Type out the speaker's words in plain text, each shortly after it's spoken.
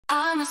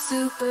I'm a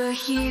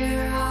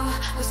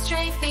superhero, with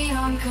strength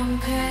beyond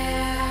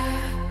compare.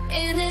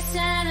 In this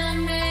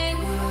anime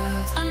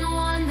world, I'm the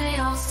one they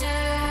all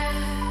stare.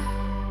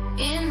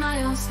 In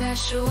my own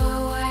special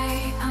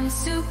way, I'm a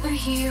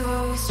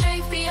superhero, with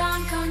strength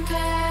beyond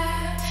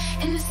compare.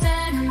 In this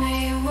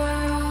anime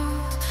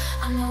world,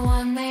 I'm the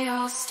one they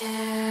all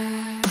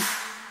stare.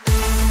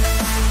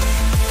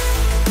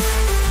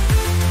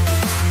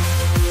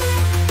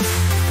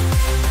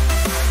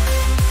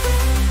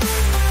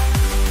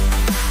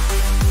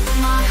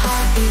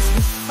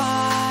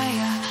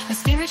 Fire, a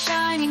spirit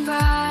shining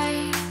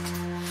bright.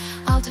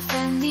 I'll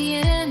defend the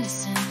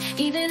innocent,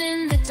 even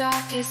in the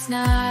darkest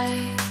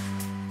night.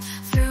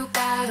 Through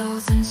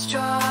battles and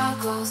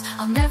struggles,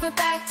 I'll never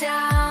back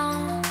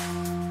down.